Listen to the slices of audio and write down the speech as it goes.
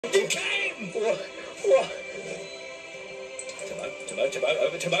It came! What?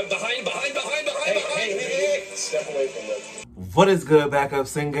 Tabo, behind. Hey. Step away from them. What is good, backup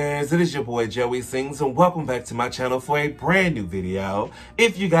singers? It is your boy Joey Sings, and welcome back to my channel for a brand new video.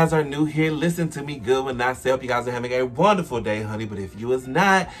 If you guys are new here, listen to me good when I say hope you guys are having a wonderful day, honey. But if you is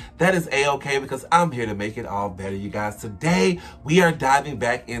not, that is a-okay, because I'm here to make it all better, you guys. Today, we are diving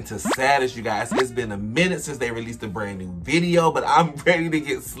back into Sad-Ist, you guys. It's been a minute since they released a brand new video, but I'm ready to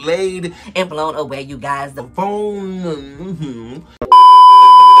get slayed and blown away, you guys. The phone.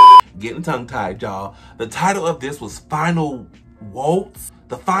 Getting tongue-tied, y'all. The title of this was Final Waltz?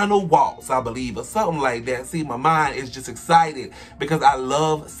 The Final Waltz, I believe, or something like that. See, my mind is just excited because I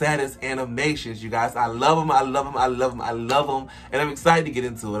love Sad-Ist animations, you guys. I love them, and I'm excited to get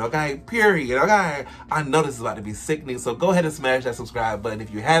into it, okay? Period, okay? I know this is about to be sickening, so go ahead and smash that subscribe button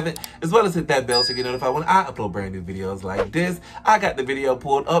if you haven't, as well as hit that bell so you get notified when I upload brand new videos like this. I got the video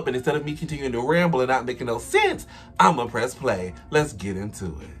pulled up, and instead of me continuing to ramble and not making no sense, I'm gonna press play. Let's get into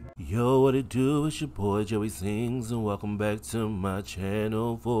it. Yo, what it do? It's your boy Joey Sings, and welcome back to my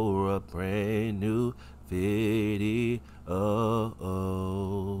channel for a brand new video.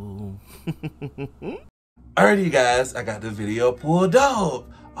 Alrighty, you guys, I got the video pulled up.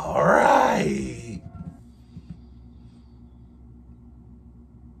 Alright.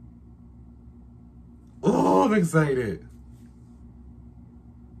 Oh, I'm excited.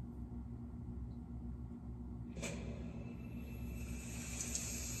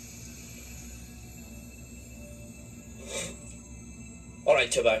 All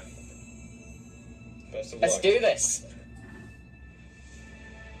right, Tabo. Let's do this.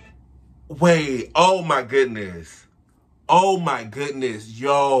 Wait, oh my goodness. Oh my goodness,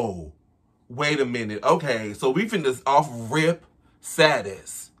 yo. Wait a minute. Okay, so we finna off rip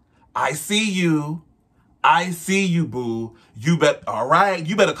Sad-Ist. I see you, boo. You better, all right,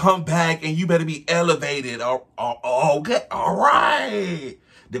 you better come back and you better be elevated. Okay, all right.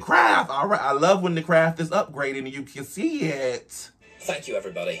 The craft, all right. I love when the craft is upgraded and you can see it. Thank you,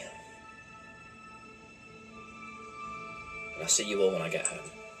 everybody. And I'll see you all when I get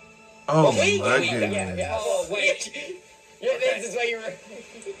home. Oh, my goodness. Yeah. Oh, wait. Yeah, this is where you were.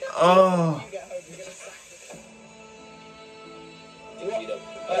 Oh.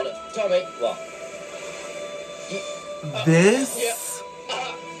 Tommy. What? This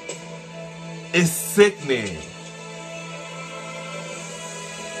is sickening.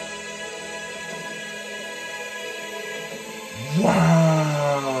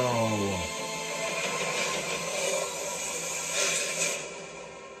 Wow.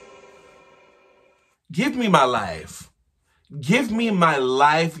 Give me my life. Give me my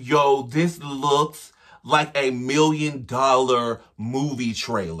life, yo. This looks like $1 million movie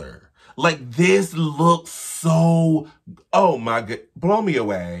trailer. Like, this looks so, oh my God, blow me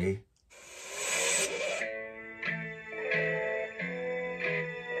away.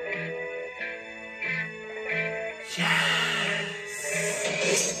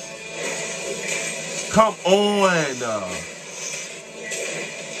 Come on.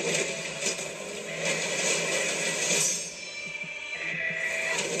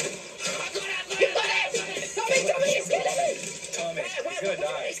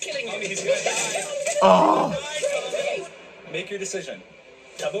 He's gonna die. Oh. Make your decision.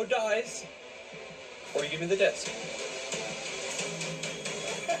 Tabo dies, or you give me the disc.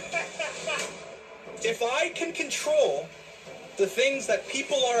 If I can control the things that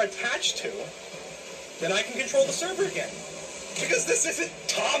people are attached to, then I can control the server again. Because this isn't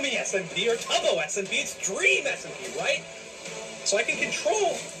Tommy SMP or Tabo SMP, it's Dream SMP, right? So I can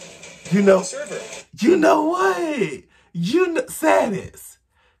control the server. You know what?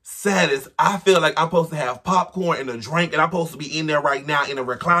 Sad-Ist, I feel like I'm supposed to have popcorn and a drink, and I'm supposed to be in there right now in a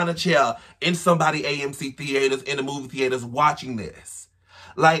recliner chair in somebody AMC theaters, in the movie theaters watching this.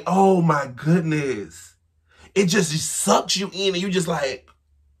 Like, oh my goodness. It just sucks you in, and you just like,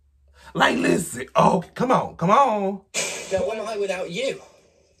 listen. Oh, come on. Now, what am I without you?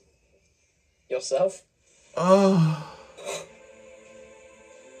 Yourself? Oh.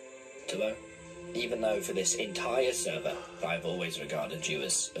 Tabo, even though for this entire server, I've always regarded you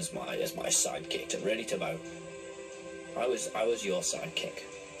as my sidekick. Really, Tabo, I was your sidekick.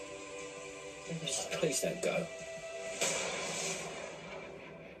 Just please don't go.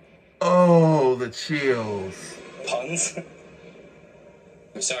 Oh, the chills. Puns?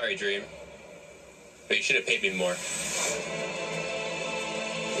 I'm sorry, Dream, but you should have paid me more.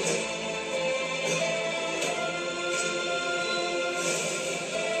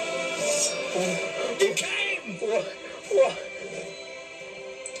 It came! What?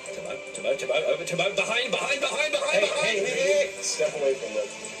 Tabo, behind. Hey, step away from them.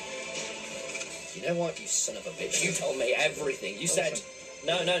 I want... You son of a bitch. You told me everything. You said...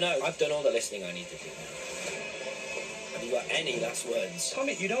 No. I've done all the listening I need to do now. Have you got any last words?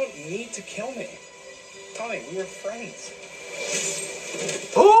 Tommy, you don't need to kill me. Tommy, we were friends.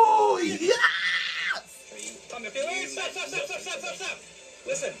 Oh, yeah! Tommy, okay, wait, stop.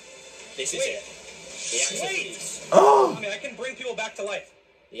 Listen. This is it. The acts of peace. Oh! Tommy, I can bring people back to life.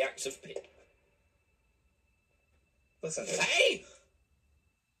 The acts of peace. Listen. Hey!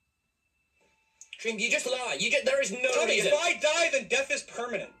 Dream, you just lie. There is no Tommy, reason. if I die, then death is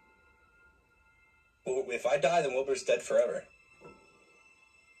permanent. Well, if I die, then Wilbur's dead forever.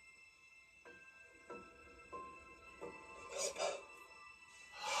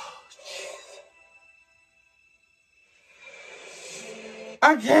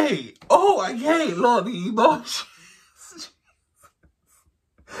 I can't, Lord, the emotions.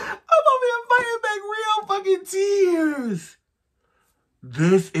 I'm over here fighting back real fucking tears.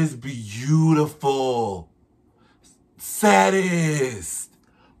 This is beautiful. Sad-Ist.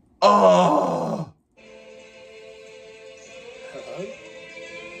 Oh.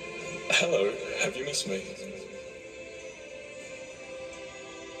 Hello, have you missed me?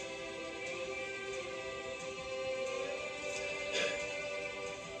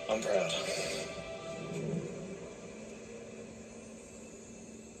 I'm proud.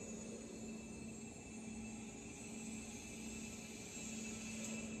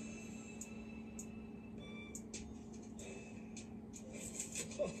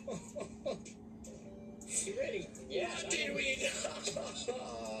 You ready? Yeah. Did we?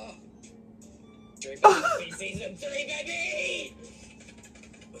 Season 3, baby!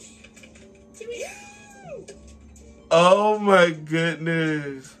 Oh my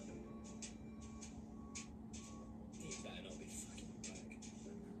goodness. You better not be fucking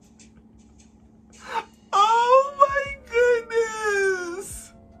back. Oh my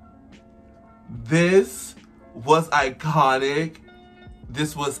goodness. This was iconic.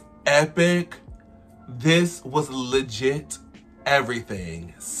 This was epic. This was legit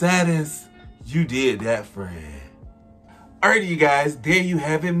everything. Sad-Ist, you did that, friend. Alrighty, you guys, there you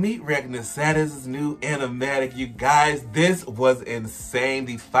have it. Meet Regna, Sad-Ist's new animatic. You guys, this was insane.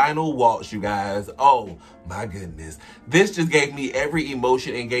 The final waltz, you guys. Oh my goodness. This just gave me every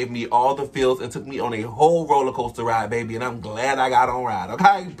emotion and gave me all the feels and took me on a whole roller coaster ride, baby. And I'm glad I got on ride,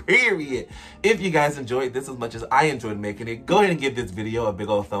 okay? Period. If you guys enjoyed this as much as I enjoyed making it, go ahead and give this video a big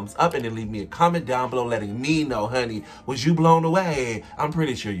old thumbs up and then leave me a comment down below letting me know, honey, was you blown away? I'm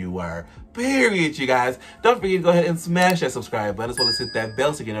pretty sure you were. Period, you guys. Don't forget to go ahead and smash that subscribe button as well as hit that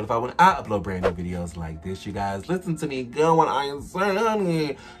bell so you get notified when I upload brand new videos like this, you guys. Listen to me go on Iron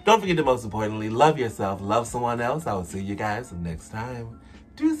Sunny. Don't forget to most importantly, love yourself, love someone else. I will see you guys next time.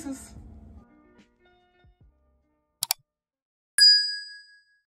 Deuces.